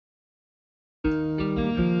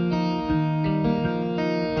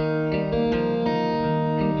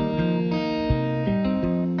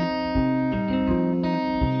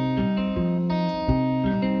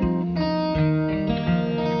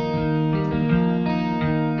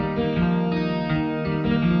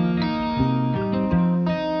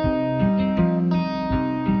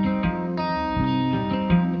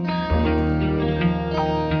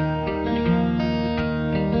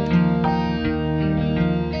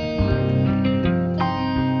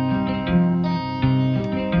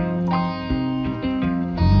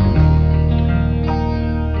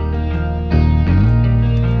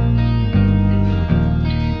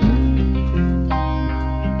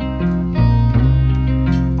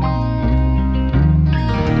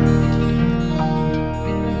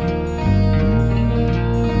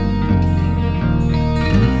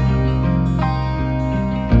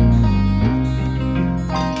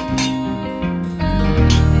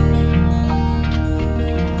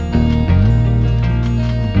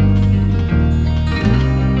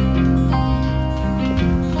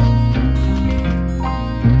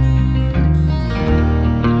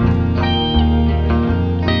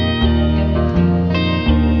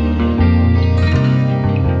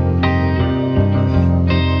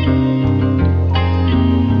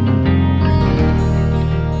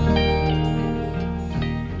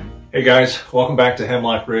Hey guys, welcome back to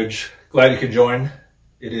Hemlock Ridge. Glad you could join.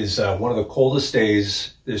 It is one of the coldest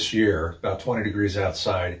days this year, about 20 degrees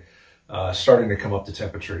outside. Starting to come up to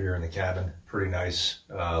temperature here in the cabin. Pretty nice.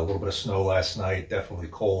 A little bit of snow last night, definitely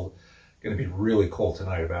cold. Going to be really cold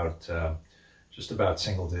tonight, about just about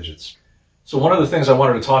single digits. So one of the things I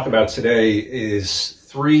wanted to talk about today is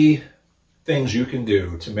 3 things you can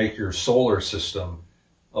do to make your solar system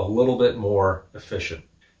a little bit more efficient.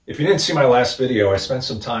 If you didn't see my last video, I spent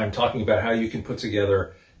some time talking about how you can put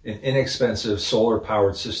together an inexpensive solar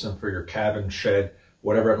powered system for your cabin, shed,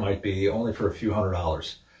 whatever it might be, only for a few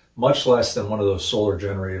 $100s. Much less than one of those solar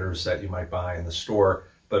generators that you might buy in the store,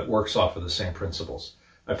 but works off of the same principles.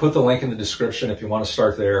 I put the link in the description if you want to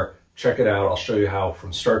start there. Check it out. I'll show you how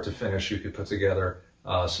from start to finish you could put together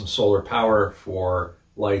some solar power for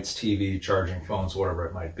lights, TV, charging phones, whatever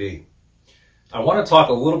it might be. I want to talk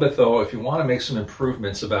a little bit though, if you want to make some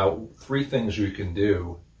improvements, about 3 things you can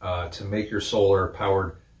do to make your solar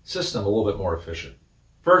powered system a little bit more efficient.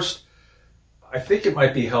 First, I think it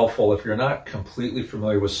might be helpful, if you're not completely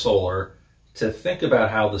familiar with solar, to think about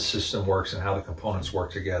how the system works and how the components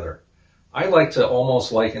work together. I like to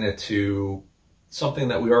almost liken it to something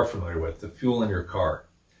that we are familiar with, the fuel in your car.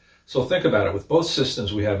 So think about it. With both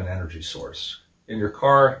systems, we have an energy source. In your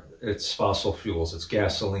car, it's fossil fuels, it's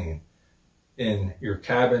gasoline. In your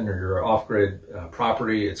cabin or your off-grid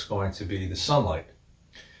property, it's going to be the sunlight.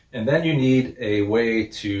 And then you need a way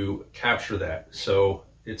to capture that. So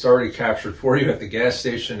it's already captured for you at the gas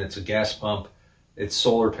station. It's a gas pump. It's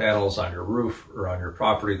solar panels on your roof or on your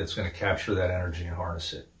property that's going to capture that energy and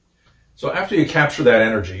harness it. So after you capture that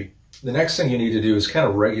energy, the next thing you need to do is kind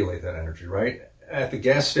of regulate that energy, right? At the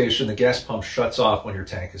gas station, the gas pump shuts off when your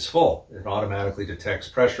tank is full. It automatically detects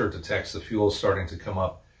pressure, detects the fuel starting to come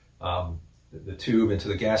up the tube into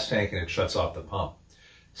the gas tank, and it shuts off the pump.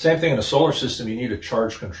 Same thing in a solar system. You need a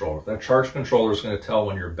charge controller. That charge controller is going to tell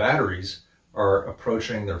when your batteries are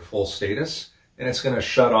approaching their full status, and it's going to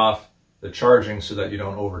shut off the charging so that you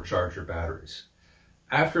don't overcharge your batteries.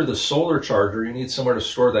 After the solar charger, you need somewhere to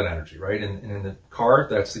store that energy, right? And in the car,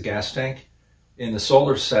 that's the gas tank. In the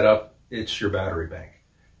solar setup, it's your battery bank.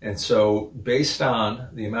 And so based on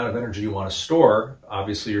the amount of energy you want to store,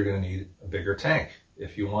 obviously you're going to need a bigger tank.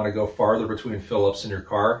 If you want to go farther between fill-ups in your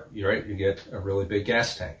car, you get a really big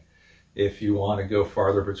gas tank. If you want to go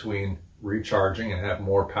farther between recharging and have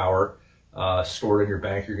more power stored in your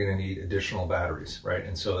bank, you're going to need additional batteries, right?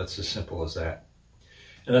 And so that's as simple as that.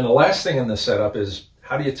 And then the last thing in the setup is,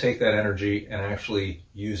 how do you take that energy and actually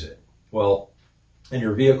use it? Well, in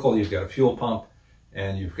your vehicle, you've got a fuel pump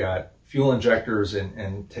and you've got fuel injectors,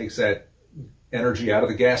 and takes that energy out of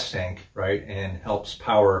the gas tank, right, and helps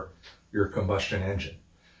power your combustion engine.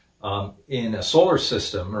 In a solar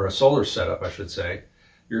system, or a solar setup, I should say,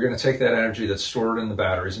 you're going to take that energy that's stored in the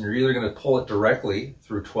batteries, and you're either going to pull it directly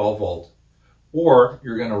through 12 volt, or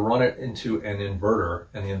you're going to run it into an inverter,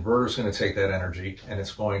 and the inverter is going to take that energy and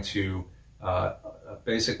it's going to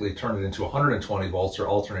basically turn it into 120 volts or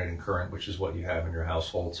alternating current, which is what you have in your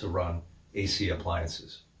household to run AC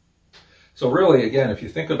appliances. So really, again, if you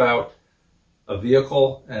think about a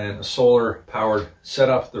vehicle and a solar powered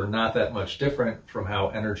setup, they're not that much different from how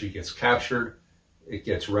energy gets captured, it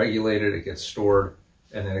gets regulated, it gets stored,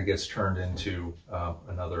 and then it gets turned into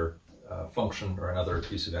another function or another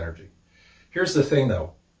piece of energy. Here's the thing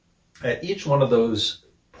though, at each one of those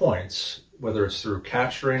points, whether it's through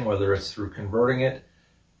capturing, whether it's through converting it,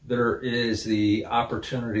 there is the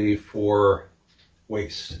opportunity for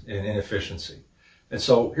waste and inefficiency. And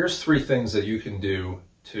so here's 3 things that you can do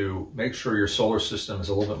to make sure your solar system is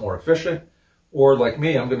a little bit more efficient, or like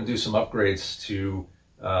me, I'm going to do some upgrades to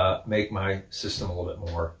make my system a little bit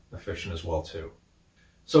more efficient as well too.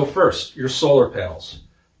 So first, your solar panels.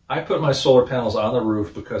 I put my solar panels on the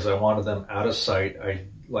roof because I wanted them out of sight. I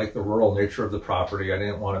like the rural nature of the property. I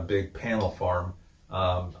didn't want a big panel farm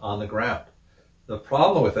on the ground. The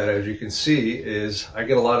problem with that, as you can see, is I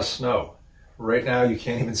get a lot of snow. Right now, you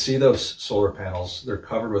can't even see those solar panels. They're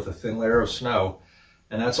covered with a thin layer of snow.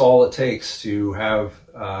 And that's all it takes to have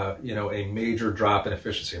a major drop in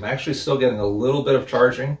efficiency. I'm actually still getting a little bit of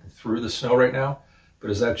charging through the snow right now,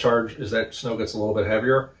 but as that snow gets a little bit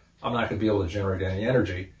heavier, I'm not going to be able to generate any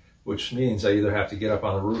energy, which means I either have to get up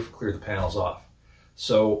on the roof, clear the panels off.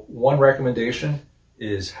 So one recommendation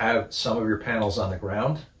is have some of your panels on the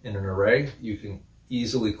ground in an array. You can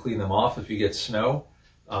easily clean them off if you get snow.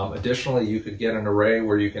 Additionally, you could get an array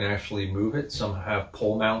where you can actually move it. Some have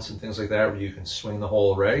pole mounts and things like that where you can swing the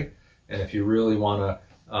whole array. And if you really want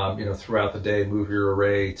to, throughout the day, move your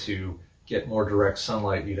array to get more direct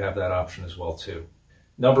sunlight, you'd have that option as well too.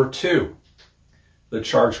 Number 2, the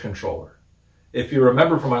charge controller. If you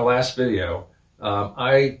remember from my last video,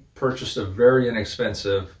 I purchased a very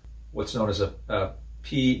inexpensive, what's known as a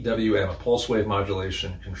PWM, a pulse wave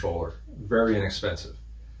modulation controller. Very inexpensive.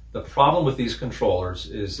 The problem with these controllers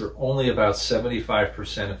is they're only about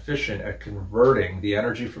 75% efficient at converting the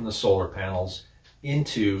energy from the solar panels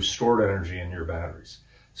into stored energy in your batteries.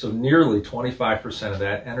 So nearly 25% of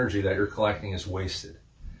that energy that you're collecting is wasted.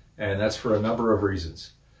 And that's for a number of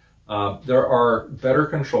reasons. There are better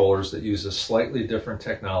controllers that use a slightly different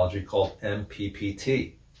technology called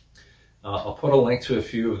MPPT. I'll put a link to a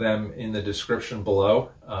few of them in the description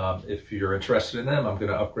below. If you're interested in them, I'm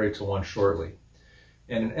going to upgrade to one shortly.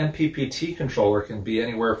 And an MPPT controller can be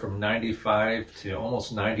anywhere from 95 to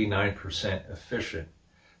almost 99% efficient.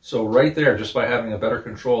 So right there, just by having a better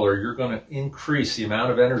controller, you're going to increase the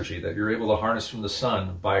amount of energy that you're able to harness from the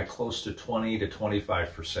sun by close to 20 to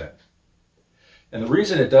 25%. And the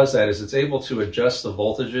reason it does that is it's able to adjust the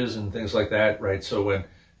voltages and things like that, right? So when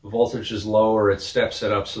the voltage is lower, it steps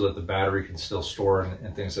it up so that the battery can still store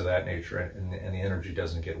and things of that nature, and the energy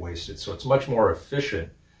doesn't get wasted. So it's much more efficient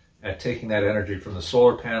at taking that energy from the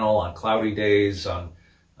solar panel on cloudy days, on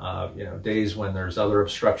days when there's other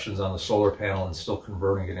obstructions on the solar panel, and still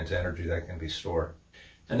converting it into energy that can be stored.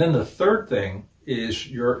 And then the third thing is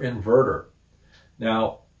your inverter.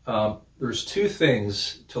 Now, there's two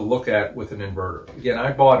things to look at with an inverter. Again,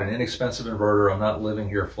 I bought an inexpensive inverter. I'm not living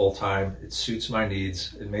here full time. It suits my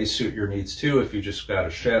needs. It may suit your needs too if you just got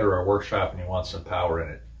a shed or a workshop and you want some power in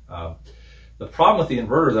it. The problem with the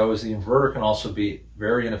inverter, though, is the inverter can also be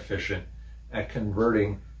very inefficient at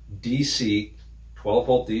converting DC,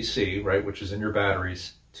 12-volt DC, right, which is in your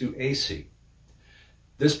batteries, to AC.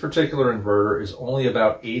 This particular inverter is only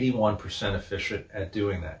about 81% efficient at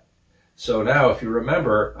doing that. So now, if you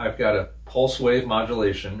remember, I've got a pulse wave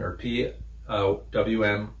modulation, or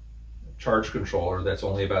PWM charge controller that's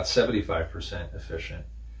only about 75% efficient.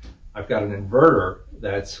 I've got an inverter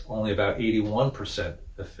that's only about 81%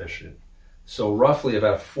 efficient. So roughly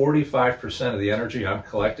about 45% of the energy I'm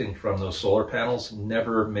collecting from those solar panels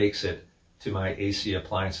never makes it to my AC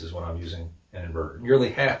appliances when I'm using an inverter. Nearly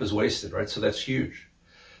half is wasted, right? So that's huge.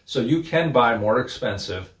 So you can buy more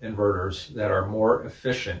expensive inverters that are more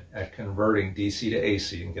efficient at converting DC to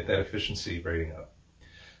AC and get that efficiency rating up.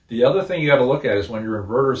 The other thing you got to look at is when your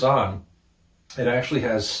inverter's on, it actually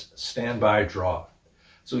has standby draw.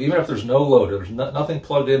 So even if there's no load, there's nothing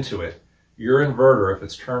plugged into it, your inverter, if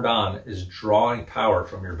it's turned on, is drawing power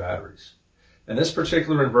from your batteries. And this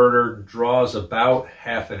particular inverter draws about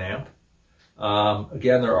 ½ amp.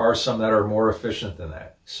 Again, there are some that are more efficient than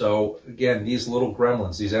that. So again, these little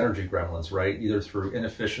gremlins, these energy gremlins, right, either through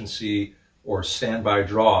inefficiency or standby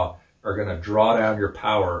draw, are going to draw down your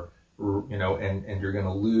power, and you're going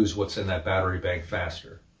to lose what's in that battery bank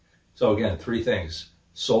faster. So again, three things: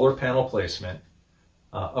 solar panel placement,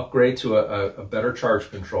 upgrade to a better charge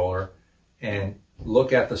controller, and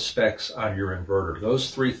look at the specs on your inverter.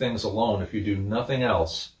 Those three things alone, if you do nothing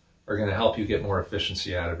else, are going to help you get more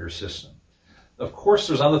efficiency out of your system. Of course,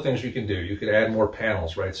 there's other things you can do. You could add more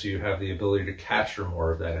panels, right? So you have the ability to capture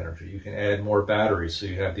more of that energy. You can add more batteries, so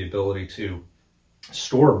you have the ability to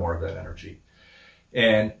store more of that energy.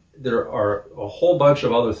 And there are a whole bunch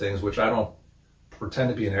of other things, which I don't pretend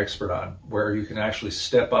to be an expert on, where you can actually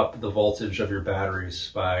step up the voltage of your batteries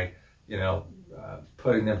by,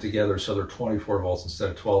 putting them together so they're 24 volts instead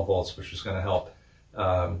of 12 volts, which is going to help,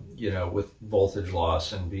 with voltage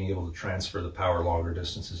loss and being able to transfer the power longer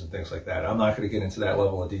distances and things like that. I'm not going to get into that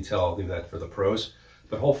level of detail. I'll leave that for the pros.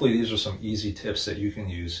 But hopefully these are some easy tips that you can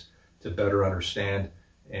use to better understand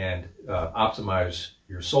and optimize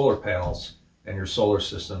your solar panels and your solar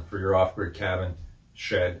system for your off-grid cabin,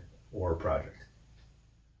 shed, or project.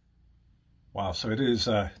 Wow, so it is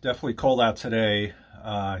definitely cold out today.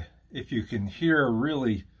 If you can hear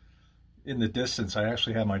really in the distance, I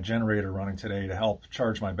actually have my generator running today to help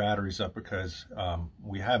charge my batteries up because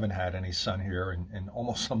we haven't had any sun here in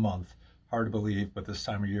almost a month. Hard to believe, but this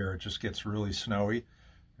time of year it just gets really snowy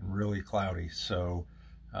and really cloudy. So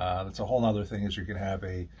that's a whole other thing, is you can have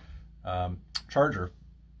a charger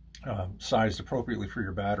sized appropriately for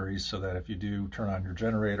your batteries so that if you do turn on your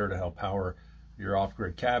generator to help power your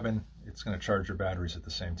off-grid cabin, it's going to charge your batteries at the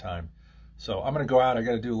same time. So I'm going to go out. I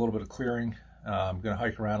got to do a little bit of clearing. I'm going to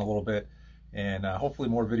hike around a little bit, and hopefully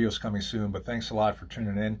more videos coming soon. But thanks a lot for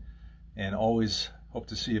tuning in, and always hope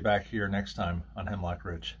to see you back here next time on Hemlock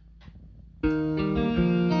Ridge.